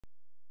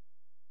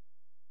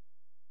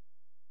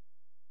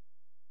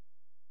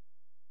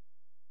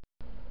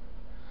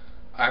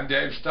I'm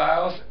Dave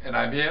Stiles, and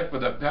I'm here for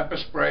the pepper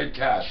spray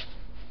test.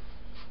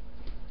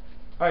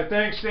 Hi,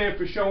 thanks Dave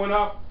for showing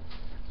up.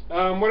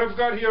 What I've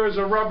got here is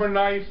a rubber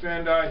knife,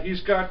 and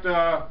he's got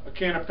a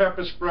can of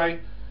pepper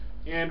spray,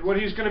 and what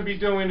he's going to be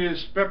doing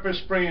is pepper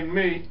spraying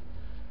me,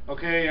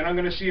 okay, and I'm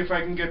going to see if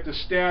I can get the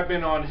stab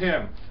in on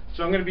him.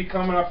 So I'm going to be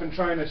coming up and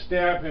trying to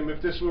stab him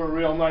if this were a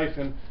real knife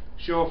and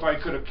show if I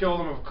could have killed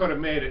him, if I could have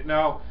made it.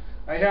 Now,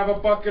 I have a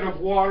bucket of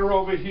water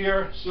over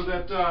here so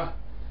that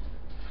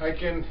I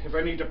can, if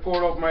I need to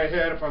pour it over my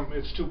head, if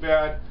it's too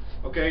bad.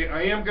 Okay,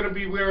 I am going to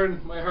be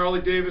wearing my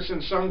Harley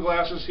Davidson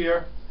sunglasses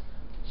here,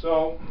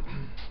 so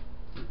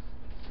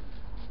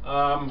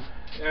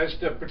as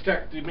to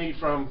protect me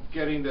from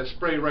getting the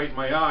spray right in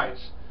my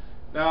eyes.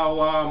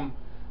 Now,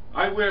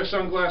 I wear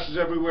sunglasses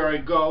everywhere I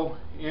go,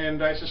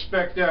 and I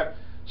suspect that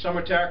some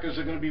attackers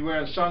are going to be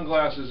wearing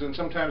sunglasses, and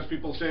sometimes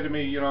people say to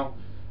me, you know,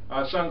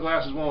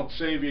 sunglasses won't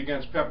save you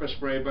against pepper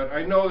spray, but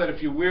I know that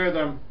if you wear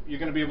them, you're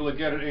going to be able to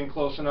get it in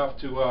close enough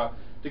to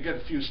get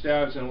a few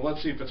stabs in.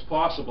 Let's see if it's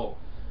possible.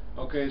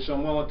 Okay, so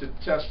I'm willing to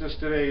test this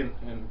today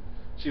and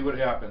see what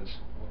happens.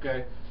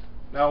 Okay,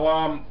 now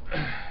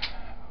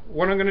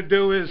what I'm going to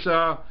do is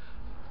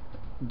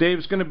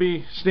Dave's going to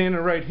be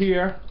standing right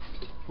here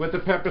with the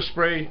pepper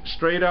spray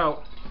straight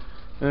out,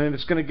 and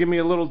it's going to give me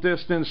a little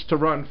distance to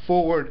run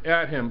forward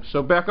at him.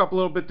 So back up a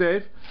little bit,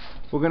 Dave.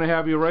 We're going to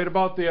have you right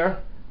about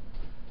there.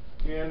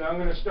 And I'm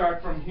going to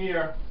start from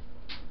here,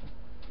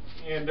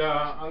 and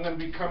I'm going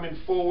to be coming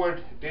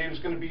forward. Dave's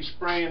going to be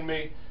spraying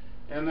me,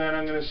 and then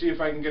I'm going to see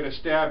if I can get a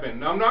stab in.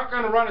 Now, I'm not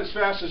going to run as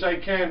fast as I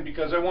can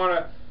because I want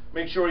to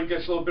make sure he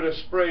gets a little bit of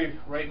spray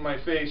right in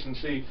my face and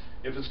see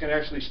if it's going to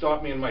actually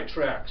stop me in my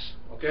tracks.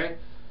 Okay?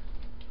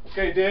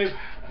 Okay, Dave,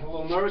 I'm a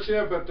little nervous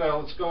here, but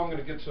let's go. I'm going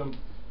to get some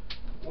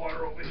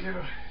water over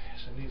here.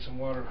 Yes, I need some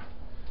water to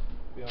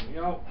bail me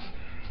out.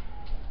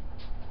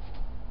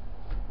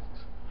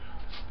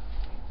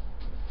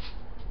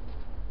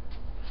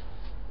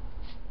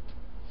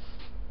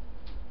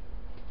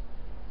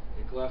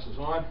 Glasses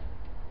on.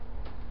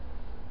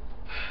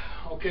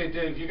 Okay,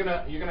 Dave, you're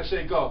gonna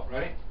say go.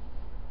 Ready?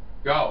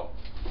 Go.